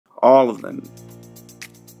all of them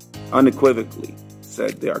unequivocally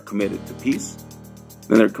said they are committed to peace,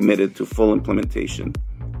 then they're committed to full implementation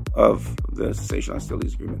of the Cessation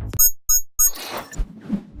Hostilities Agreement.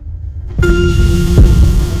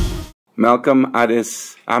 Malcolm,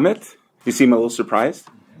 Addis, Ahmet, you seem a little surprised?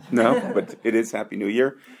 No, but it is Happy New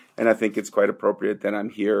Year, and I think it's quite appropriate that I'm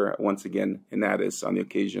here once again in Addis on the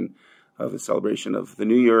occasion of the celebration of the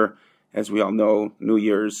New Year. As we all know, New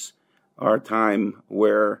Year's are a time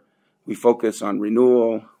where we focus on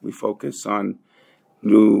renewal, we focus on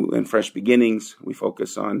new and fresh beginnings, we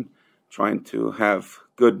focus on trying to have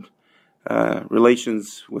good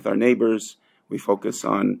relations with our neighbors, we focus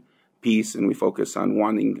on peace, and we focus on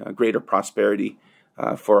wanting greater prosperity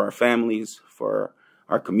for our families, for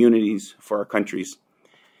our communities, for our countries.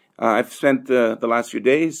 I've spent the last few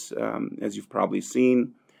days, as you've probably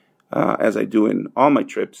seen, as I do in all my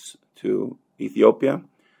trips to Ethiopia,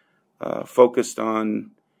 focused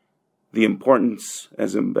on the importance,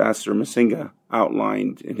 as Ambassador Masinga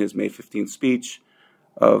outlined in his May 15th speech,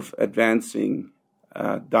 of advancing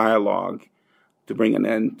dialogue to bring an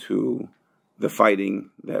end to the fighting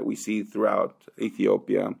that we see throughout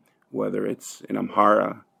Ethiopia, whether it's in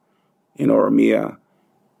Amhara, in Oromia,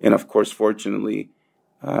 and of course, fortunately,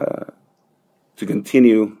 to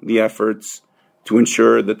continue the efforts to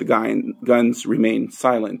ensure that the guns remain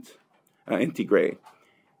silent in Tigray.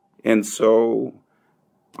 And so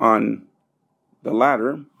on the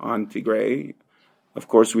latter, on Tigray, of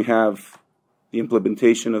course, we have the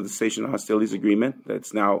implementation of the Cessation Hostilities Agreement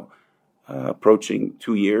that's now approaching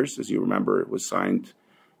 2 years. As you remember, it was signed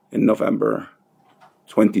in November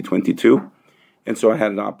 2022. And so I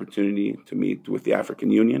had an opportunity to meet with the African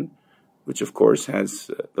Union, which of course has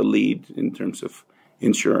the lead in terms of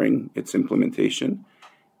ensuring its implementation,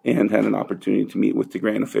 and had an opportunity to meet with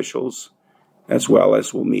Tigrayan officials, as well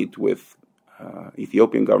as we'll meet with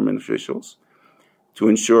Ethiopian government officials to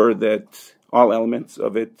ensure that all elements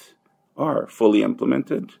of it are fully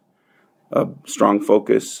implemented. A strong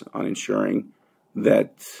focus on ensuring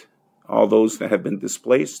that all those that have been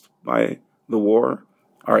displaced by the war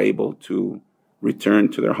are able to return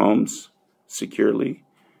to their homes securely.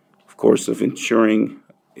 Of course, of ensuring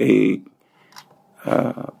a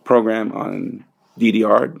program on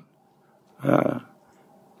DDR,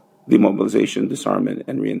 demobilization, disarmament,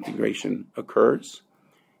 and reintegration occurs,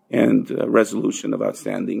 and resolution of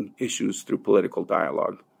outstanding issues through political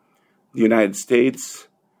dialogue. The United States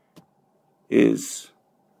is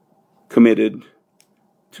committed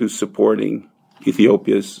to supporting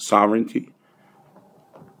Ethiopia's sovereignty,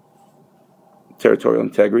 territorial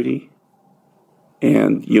integrity,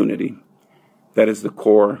 and unity. That is the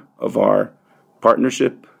core of our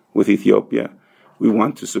partnership with Ethiopia. We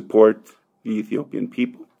want to support the Ethiopian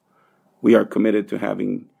people. We are committed to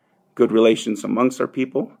having good relations amongst our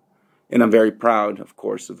people. And I'm very proud, of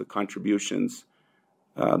course, of the contributions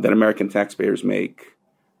that American taxpayers make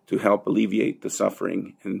to help alleviate the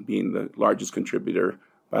suffering and being the largest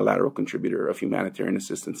bilateral contributor of humanitarian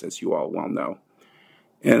assistance, as you all well know.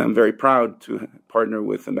 And I'm very proud to partner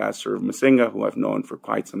with Ambassador Masinga, who I've known for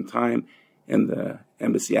quite some time, and the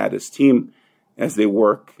Embassy Addis team as they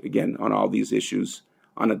work, again, on all these issues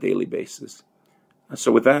on a daily basis.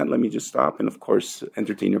 So with that, let me just stop and, of course,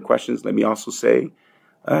 entertain your questions. Let me also say,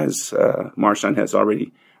 as Marshawn has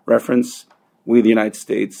already referenced, we, the United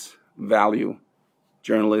States, value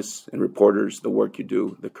journalists and reporters, the work you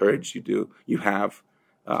do, the courage you have,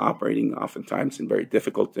 operating oftentimes in very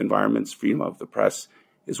difficult environments. Freedom of the press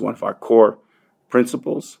is one of our core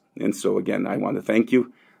principles. And so, again, I want to thank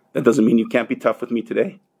you. That doesn't mean you can't be tough with me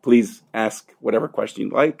today. Please ask whatever question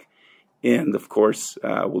you'd like. And, of course,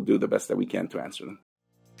 we'll do the best that we can to answer them.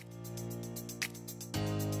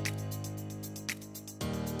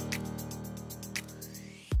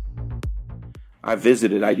 I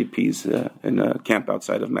visited IDPs in a camp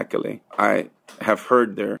outside of Mekelle. I have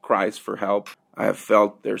heard their cries for help. I have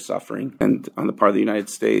felt their suffering. And on the part of the United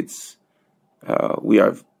States, we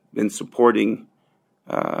have been supporting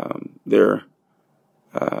their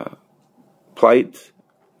plight,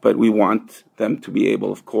 but we want them to be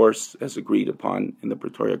able, of course, as agreed upon in the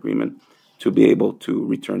Pretoria Agreement, to be able to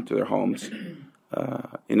return to their homes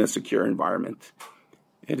in a secure environment.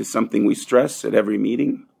 It is something we stress at every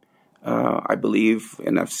meeting. I believe,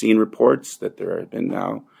 and I've seen reports, that there have been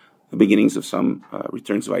now the beginnings of some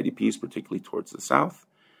returns of IDPs, particularly towards the south,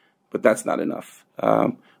 but that's not enough.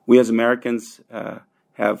 We as Americans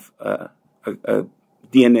have a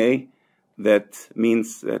DNA that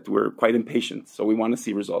means that we're quite impatient, so we want to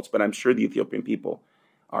see results, but I'm sure the Ethiopian people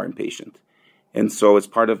are impatient. And so as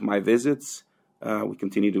part of my visits, we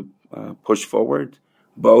continue to push forward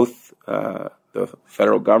both the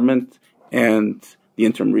federal government and the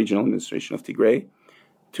interim regional administration of Tigray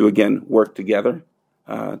to, again, work together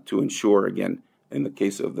to ensure, again, in the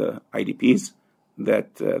case of the IDPs,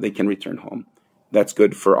 that they can return home. That's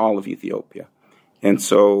good for all of Ethiopia. And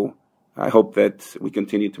so I hope that we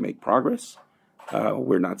continue to make progress.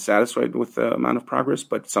 We're not satisfied with the amount of progress,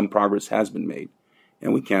 but some progress has been made.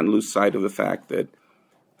 And we can't lose sight of the fact that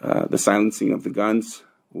the silencing of the guns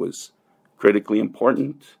was critically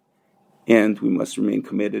important, and we must remain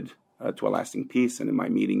committed to a lasting peace. And in my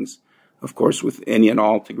meetings, of course, with any and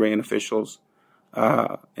all Tigrayan officials,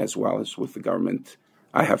 as well as with the government,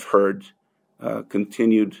 I have heard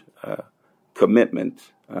continued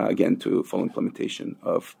commitment, again, to full implementation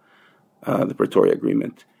of the Pretoria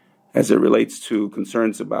Agreement. As it relates to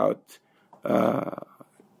concerns about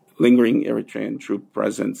lingering Eritrean troop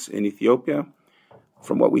presence in Ethiopia,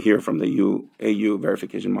 from what we hear from the AU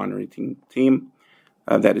verification monitoring team,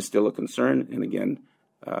 that is still a concern. And again,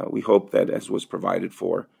 we hope that, as was provided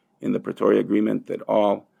for in the Pretoria Agreement, that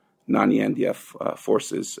all non-ENDF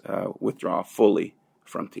forces withdraw fully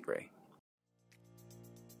from Tigray.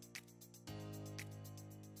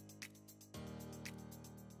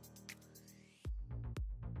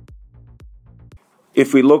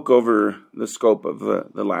 If we look over the scope of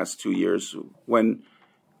the last 2 years, when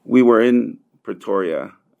we were in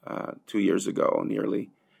Pretoria 2 years ago nearly,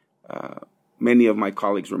 many of my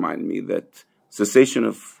colleagues reminded me that cessation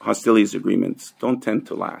of hostilities agreements don't tend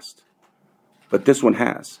to last. But this one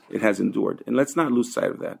has. It has endured. And let's not lose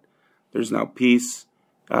sight of that. There's now peace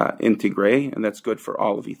in Tigray, and that's good for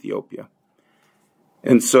all of Ethiopia.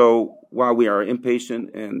 And so while we are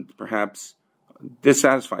impatient and perhaps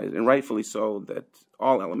dissatisfied, and rightfully so, that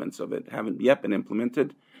all elements of it haven't yet been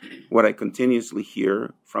implemented, what I continuously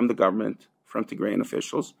hear from the government, from Tigrayan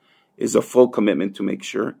officials, is a full commitment to make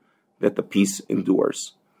sure that the peace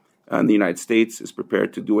endures. And the United States is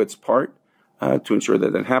prepared to do its part to ensure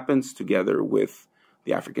that that happens, together with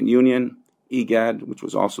the African Union, IGAD, which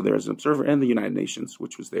was also there as an observer, and the United Nations,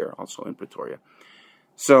 which was there also in Pretoria.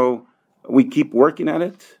 So we keep working at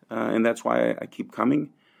it, and that's why I keep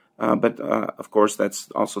coming. But of course, that's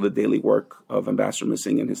also the daily work of Ambassador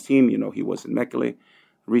Missing and his team. You know, he was in Mekele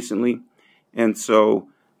recently. And so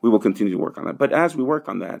we will continue to work on that. But as we work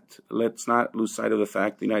on that, let's not lose sight of the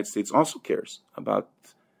fact the United States also cares about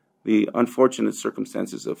the unfortunate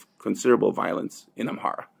circumstances of considerable violence in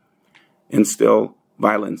Amhara and still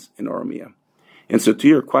violence in Oromia. And so to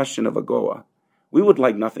your question of AGOA, we would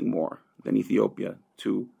like nothing more than Ethiopia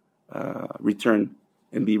to return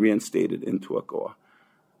and be reinstated into AGOA.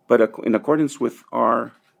 But in accordance with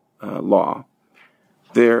our law,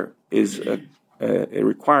 there is a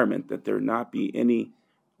requirement that there not be any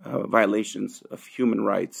violations of human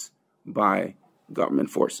rights by government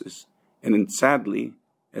forces. And sadly,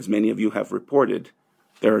 as many of you have reported,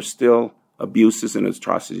 there are still abuses and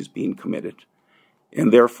atrocities being committed.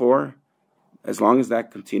 And therefore, as long as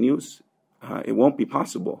that continues, it won't be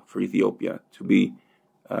possible for Ethiopia to be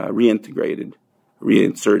reintegrated,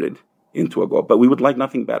 reinserted into AGOA. But we would like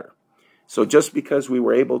nothing better. So just because we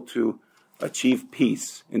were able to achieve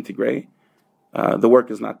peace in Tigray, the work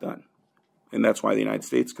is not done. And that's why the United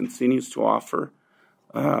States continues to offer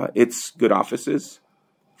its good offices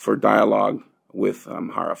for dialogue with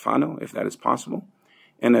Amhara Fano, if that is possible.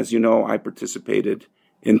 And as you know, I participated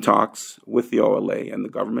in talks with the OLA and the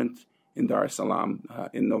government in Dar es Salaam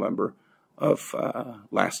in November of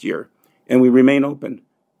last year. And we remain open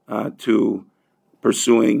to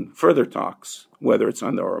pursuing further talks, whether it's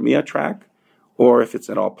on the Oromia track or if it's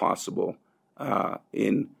at all possible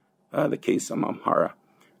in the case of Amhara.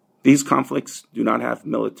 These conflicts do not have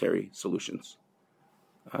military solutions.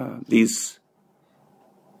 These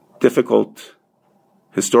difficult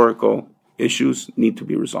historical issues need to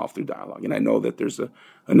be resolved through dialogue. And I know that there's a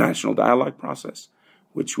national dialogue process,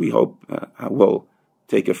 which we hope will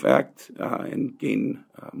take effect and gain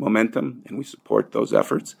momentum, and we support those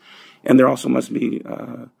efforts. And there also must be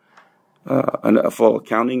a full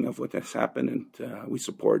accounting of what has happened, and we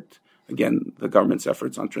support, again, the government's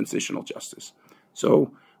efforts on transitional justice.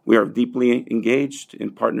 So we are deeply engaged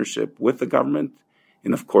in partnership with the government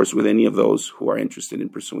and, of course, with any of those who are interested in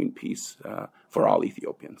pursuing peace for all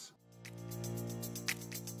Ethiopians.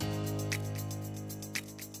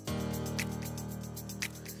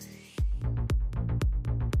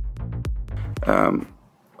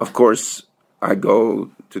 Of course, I go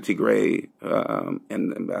to Tigray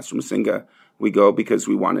and Ambassador Musinga. We go because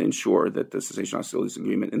we want to ensure that the cessation of hostilities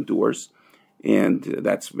agreement endures, and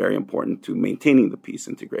that's very important to maintaining the peace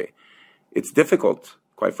in Tigray. It's difficult,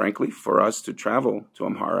 quite frankly, for us to travel to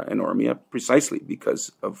Amhara and Oromia precisely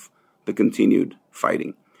because of the continued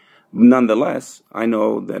fighting. Nonetheless, I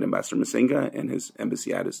know that Ambassador Masinga and his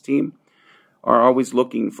Embassy Addis team are always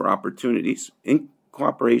looking for opportunities in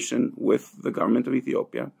cooperation with the government of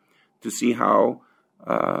Ethiopia to see how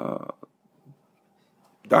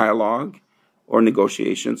dialogue or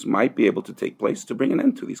negotiations might be able to take place to bring an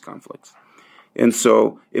end to these conflicts. And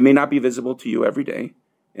so it may not be visible to you every day.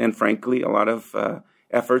 And frankly, a lot of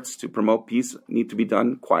efforts to promote peace need to be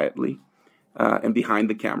done quietly and behind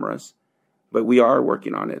the cameras. But we are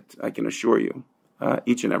working on it, I can assure you,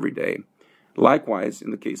 each and every day. Likewise,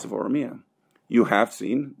 in the case of Oromia, you have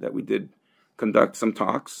seen that we did conduct some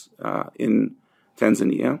talks in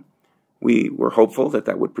Tanzania. We were hopeful that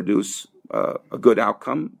that would produce a good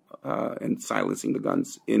outcome in silencing the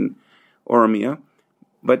guns in Oromia.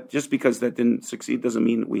 But just because that didn't succeed doesn't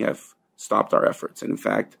mean we have stopped our efforts. And in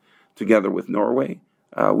fact, together with Norway,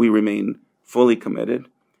 we remain fully committed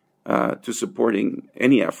to supporting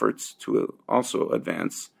any efforts to also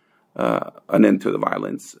advance an end to the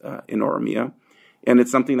violence in Oromia. And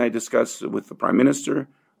it's something I discuss with the Prime Minister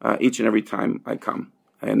each and every time I come.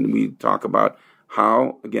 And we talk about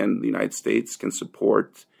how, again, the United States can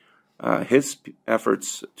support his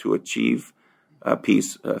efforts to achieve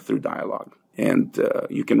peace through dialogue. And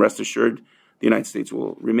you can rest assured the United States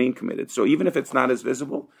will remain committed. So even if it's not as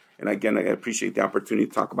visible, and again, I appreciate the opportunity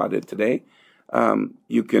to talk about it today,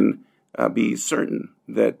 you can be certain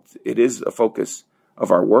that it is a focus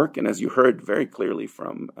of our work. And as you heard very clearly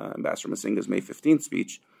from Ambassador Masinga's May 15th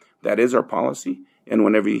speech, that is our policy. And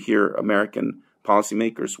whenever you hear American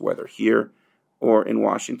policymakers, whether here or in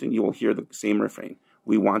Washington, you will hear the same refrain.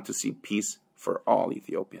 We want to see peace for all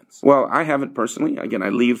Ethiopians. Well, I haven't personally. Again, I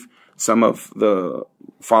leave some of the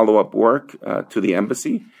follow-up work to the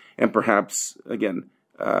embassy. And perhaps, again,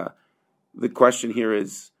 the question here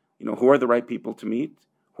is, who are the right people to meet?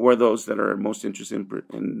 Who are those that are most interested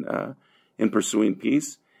in pursuing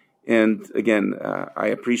peace? And again, I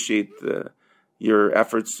appreciate your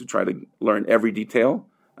efforts to try to learn every detail,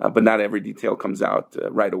 but not every detail comes out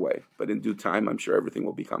right away. But in due time, I'm sure everything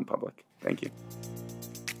will become public. Thank you.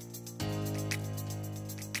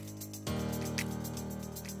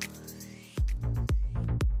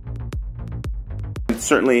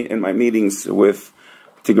 Certainly in my meetings with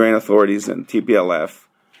Tigrayan authorities and TPLF,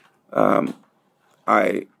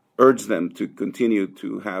 I urge them to continue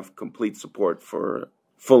to have complete support for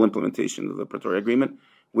full implementation of the Pretoria Agreement,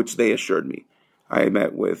 which they assured me. I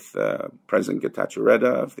met with President Getachew Reda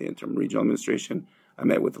of the Interim Regional Administration. I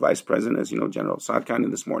met with the Vice President, as you know, General Sadkan,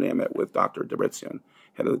 and this morning I met with Dr. Debretsion,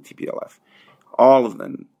 head of the TPLF. All of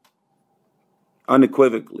them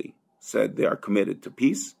unequivocally said they are committed to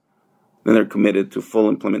peace, then they're committed to full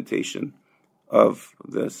implementation of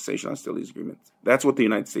the Cessation Hostilities Agreement. That's what the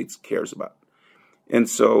United States cares about. And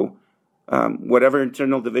so whatever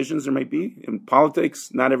internal divisions there might be, in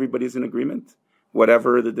politics, not everybody's in agreement.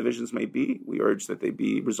 Whatever the divisions may be, we urge that they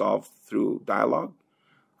be resolved through dialogue.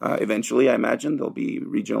 Eventually, I imagine there'll be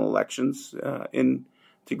regional elections in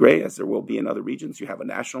Tigray, as there will be in other regions. You have a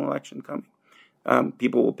national election coming.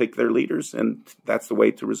 People will pick their leaders, and that's the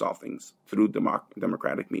way to resolve things, through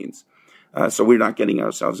democratic means. So we're not getting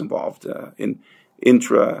ourselves involved in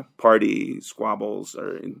intra-party squabbles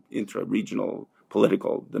or in intra-regional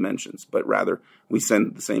political dimensions, but rather we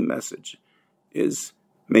send the same message, is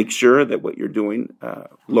make sure that what you're doing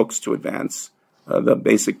looks to advance the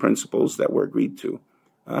basic principles that were agreed to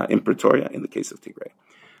in Pretoria in the case of Tigray.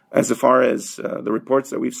 As far as the reports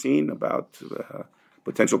that we've seen about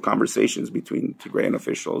potential conversations between Tigrayan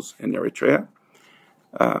officials and Eritrea,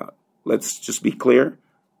 let's just be clear.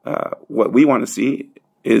 What we want to see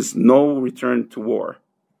is no return to war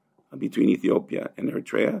between Ethiopia and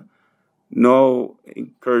Eritrea, no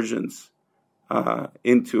incursions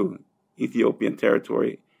into Ethiopian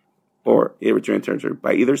territory or Eritrean territory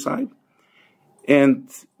by either side. And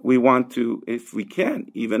we want to, if we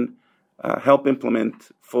can, even help implement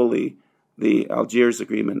fully the Algiers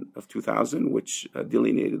Agreement of 2000, which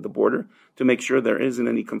delineated the border, to make sure there isn't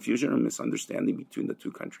any confusion or misunderstanding between the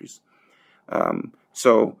two countries.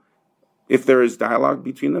 So if there is dialogue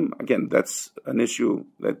between them, again, that's an issue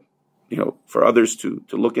that, for others to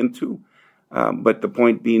look into. But the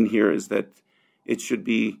point being here is that it should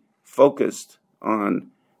be focused on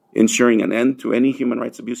ensuring an end to any human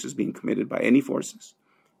rights abuses being committed by any forces.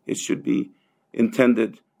 It should be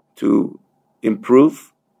intended to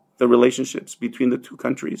improve the relationships between the two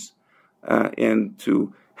countries and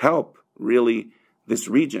to help really this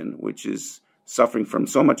region, which is suffering from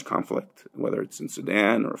so much conflict, whether it's in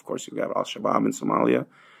Sudan or, of course, you have Al-Shabaab in Somalia.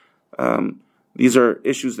 These are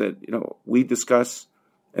issues that we discuss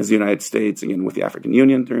as the United States, again, with the African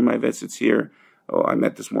Union during my visits here, I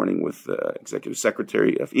met this morning with the Executive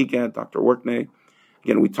Secretary of IGAD, Dr. Workney.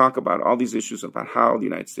 Again, we talk about all these issues about how the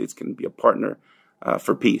United States can be a partner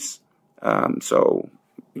for peace. So,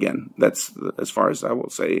 again, that's as far as I will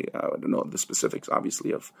say. I don't know the specifics,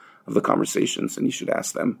 obviously, of the conversations, and you should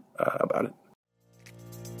ask them about it.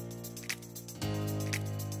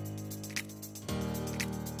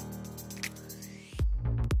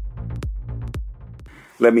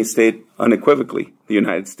 Let me state unequivocally, the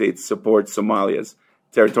United States supports Somalia's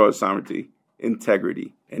territorial sovereignty,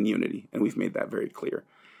 integrity, and unity, and we've made that very clear.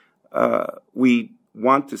 We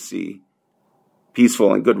want to see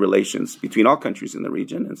peaceful and good relations between all countries in the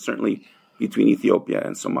region, and certainly between Ethiopia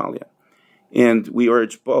and Somalia. And we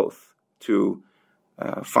urge both to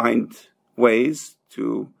find ways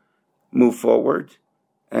to move forward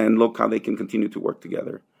and look how they can continue to work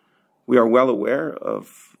together. We are well aware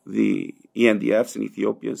of the ENDF's and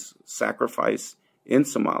Ethiopia's sacrifice in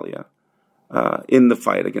Somalia in the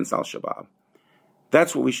fight against al-Shabaab.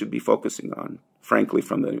 That's what we should be focusing on, frankly,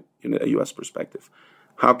 from a U.S. perspective.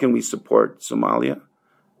 How can we support Somalia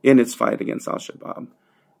in its fight against al-Shabaab?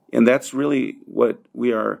 And that's really what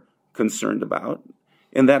we are concerned about.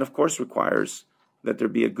 And that, of course, requires that there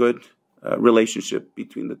be a good relationship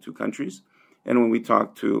between the two countries. And when we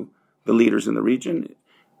talk to the leaders in the region,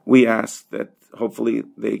 we ask that hopefully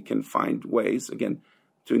they can find ways, again,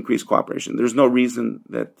 to increase cooperation. There's no reason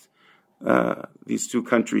that these two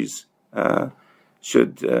countries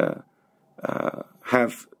should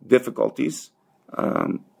have difficulties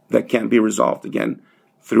that can't be resolved, again,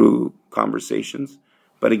 through conversations.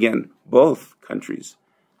 But again, both countries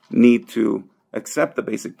need to accept the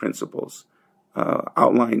basic principles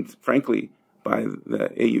outlined, frankly, by the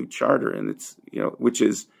AU Charter, and it's which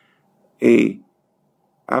is a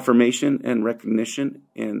affirmation and recognition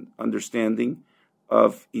and understanding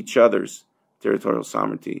of each other's territorial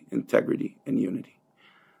sovereignty, integrity, and unity.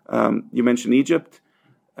 You mentioned Egypt.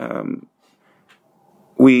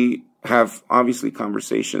 We have obviously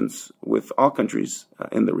conversations with all countries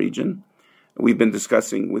in the region. We've been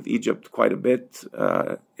discussing with Egypt quite a bit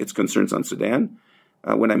its concerns on Sudan.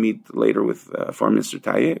 When I meet later with Foreign Minister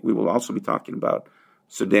Taye, we will also be talking about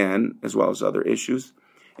Sudan as well as other issues.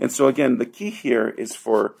 And so, again, the key here is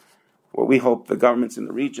for what we hope the governments in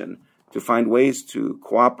the region to find ways to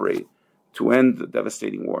cooperate to end the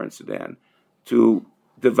devastating war in Sudan, to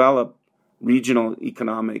develop regional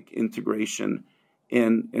economic integration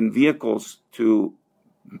and vehicles to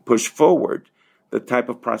push forward the type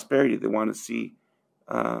of prosperity they want to see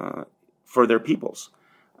for their peoples.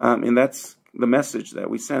 And that's the message that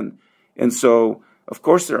we send. And so, of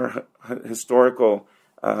course, there are historical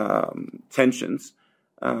tensions.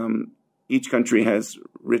 Each country has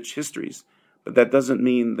rich histories, but that doesn't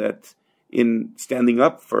mean that in standing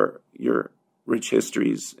up for your rich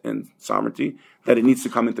histories and sovereignty, that it needs to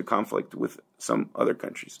come into conflict with some other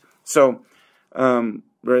countries. So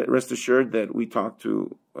rest assured that we talk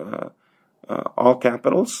to all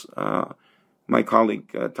capitals. My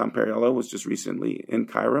colleague Tom Perriello was just recently in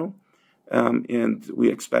Cairo, and we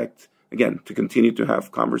expect, again, to continue to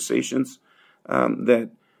have conversations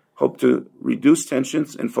that hope to reduce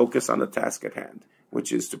tensions and focus on the task at hand,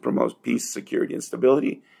 which is to promote peace, security, and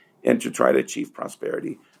stability, and to try to achieve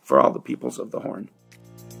prosperity for all the peoples of the Horn.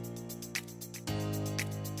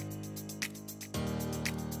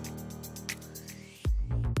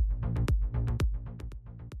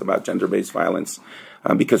 About gender-based violence,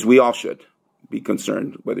 because we all should be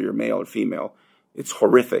concerned, whether you're male or female. It's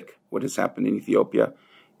horrific what has happened in Ethiopia.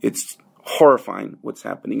 It's horrifying what's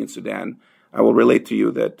happening in Sudan. I will relate to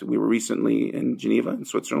you that we were recently in Geneva, in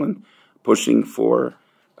Switzerland, pushing for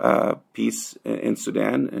peace in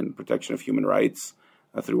Sudan and protection of human rights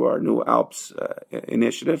through our New Alps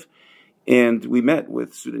initiative. And we met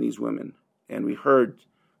with Sudanese women, and we heard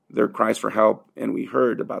their cries for help, and we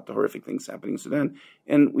heard about the horrific things happening in Sudan.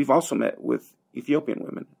 And we've also met with Ethiopian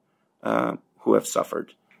women who have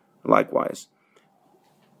suffered likewise.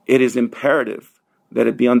 It is imperative that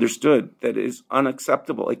it be understood that it is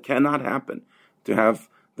unacceptable. It cannot happen to have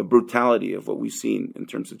the brutality of what we've seen in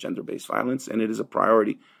terms of gender-based violence, and it is a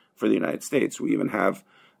priority for the United States. We even have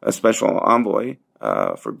a special envoy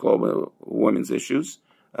for global women's issues,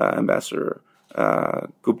 Ambassador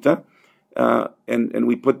Gupta, and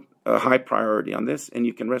we put a high priority on this, and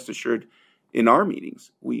you can rest assured in our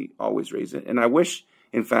meetings, we always raise it. And I wish,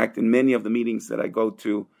 in fact, in many of the meetings that I go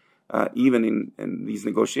to, even in these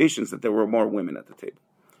negotiations, that there were more women at the table.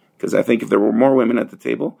 Because I think if there were more women at the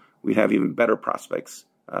table, we'd have even better prospects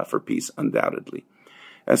for peace, undoubtedly.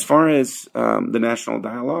 As far as the national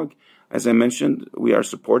dialogue, as I mentioned, we are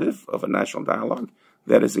supportive of a national dialogue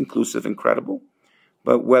that is inclusive and credible.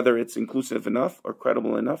 But whether it's inclusive enough or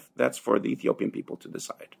credible enough, that's for the Ethiopian people to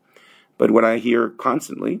decide. But what I hear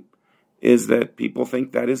constantly is that people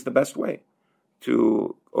think that is the best way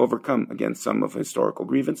to overcome, again, some of historical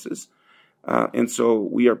grievances. And so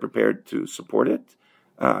we are prepared to support it.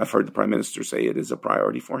 I've heard the Prime Minister say it is a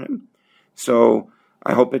priority for him. So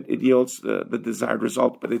I hope it yields the desired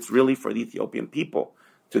result, but it's really for the Ethiopian people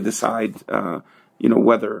to decide,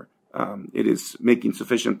 whether it is making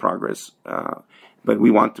sufficient progress. But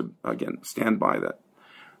we want to, again, stand by that.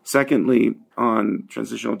 Secondly, on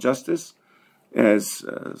transitional justice, as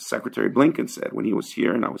Secretary Blinken said when he was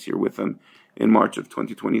here, and I was here with him in March of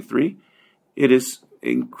 2023, it is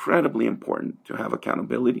incredibly important to have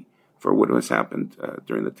accountability for what has happened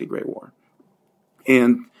during the Tigray war.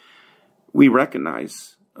 And we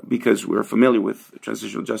recognize, because we're familiar with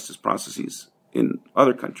transitional justice processes in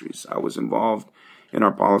other countries, I was involved in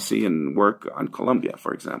our policy and work on Colombia,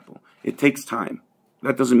 for example. It takes time.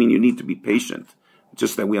 That doesn't mean you need to be patient,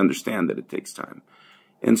 just that we understand that it takes time.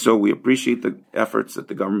 And so we appreciate the efforts that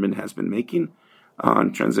the government has been making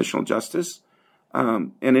on transitional justice.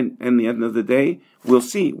 And in the end of the day, we'll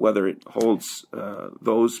see whether it holds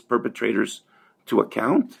those perpetrators to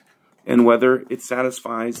account and whether it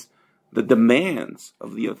satisfies the demands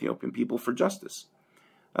of the Ethiopian people for justice.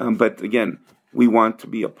 But again, we want to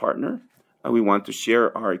be a partner. We want to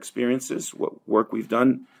share our experiences, what work we've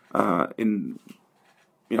done around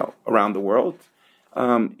the world,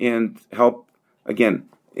 and help, again,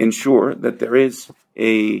 ensure that there is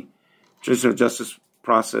a transitional justice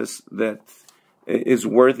process that is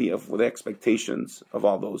worthy of the expectations of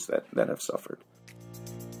all those that have suffered.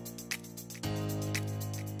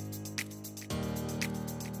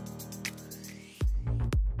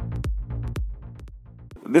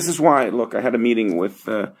 This is why, look, I had a meeting with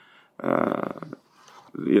the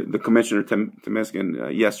Commissioner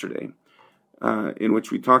Temesgen yesterday, in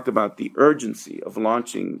which we talked about the urgency of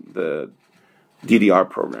launching the DDR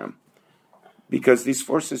program, because these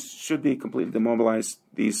forces should be completely demobilized.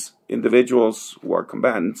 These individuals who are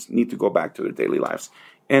combatants need to go back to their daily lives,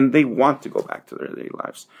 and they want to go back to their daily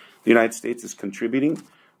lives. The United States is contributing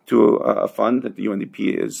to a fund that the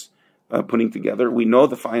UNDP is putting together. We know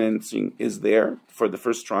the financing is there for the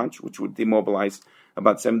first tranche, which would demobilize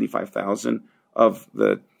about 75,000 of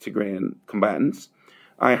the Tigrayan combatants.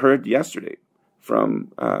 I heard yesterday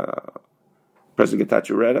from President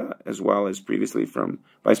Getachew Reda, as well as previously from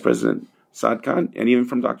Vice President Saad Khan, and even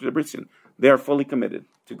from Dr. Debretsion. They are fully committed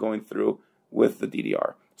to going through with the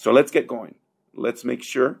DDR. So let's get going. Let's make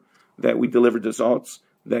sure that we deliver results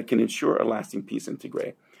that can ensure a lasting peace in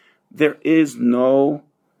Tigray. There is no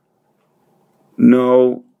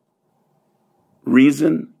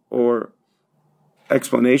reason or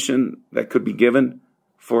explanation that could be given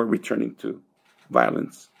for returning to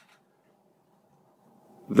violence.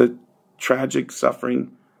 The tragic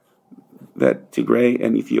suffering that Tigray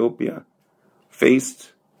and Ethiopia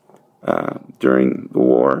faced during the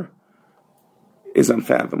war is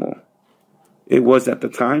unfathomable. It was at the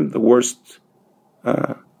time the worst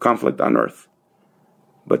conflict on earth.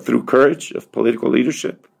 But through courage of political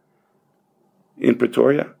leadership in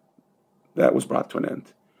Pretoria, that was brought to an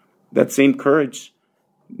end. That same courage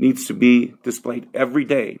needs to be displayed every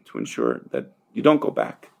day to ensure that you don't go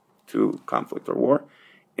back to conflict or war,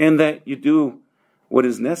 and that you do what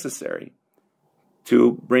is necessary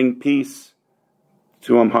to bring peace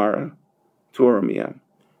to Amhara, to Oromia.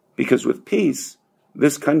 Because with peace,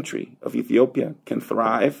 this country of Ethiopia can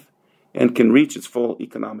thrive and can reach its full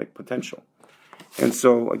economic potential. And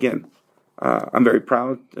so, again, I'm very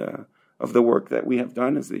proud of the work that we have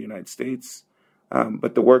done as the United States,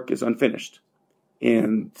 but the work is unfinished.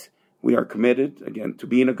 And we are committed, again, to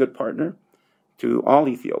being a good partner to all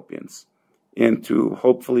Ethiopians and to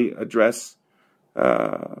hopefully address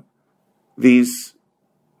these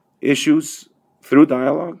issues through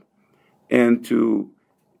dialogue and to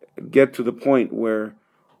get to the point where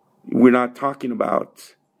we're not talking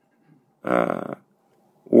about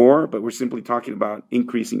war, but we're simply talking about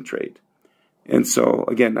increasing trade. And so,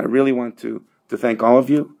 again, I really want to thank all of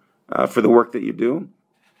you for the work that you do,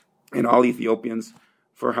 and all Ethiopians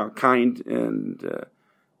for how kind and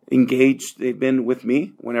engaged they've been with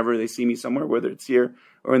me whenever they see me somewhere, whether it's here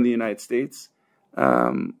or in the United States.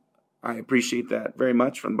 I appreciate that very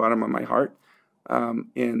much from the bottom of my heart.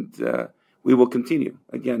 And we will continue,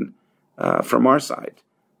 again, from our side,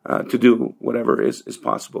 to do whatever is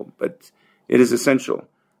possible. But it is essential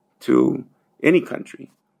to any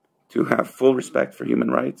country to have full respect for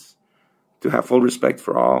human rights, to have full respect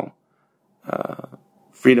for all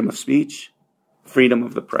freedom of speech, freedom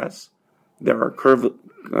of the press. There are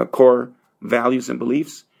core values and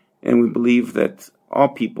beliefs, and we believe that all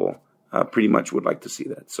people pretty much would like to see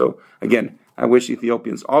that. So again, I wish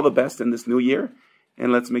Ethiopians all the best in this new year,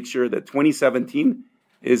 and let's make sure that 2017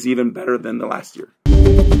 is even better than the last year.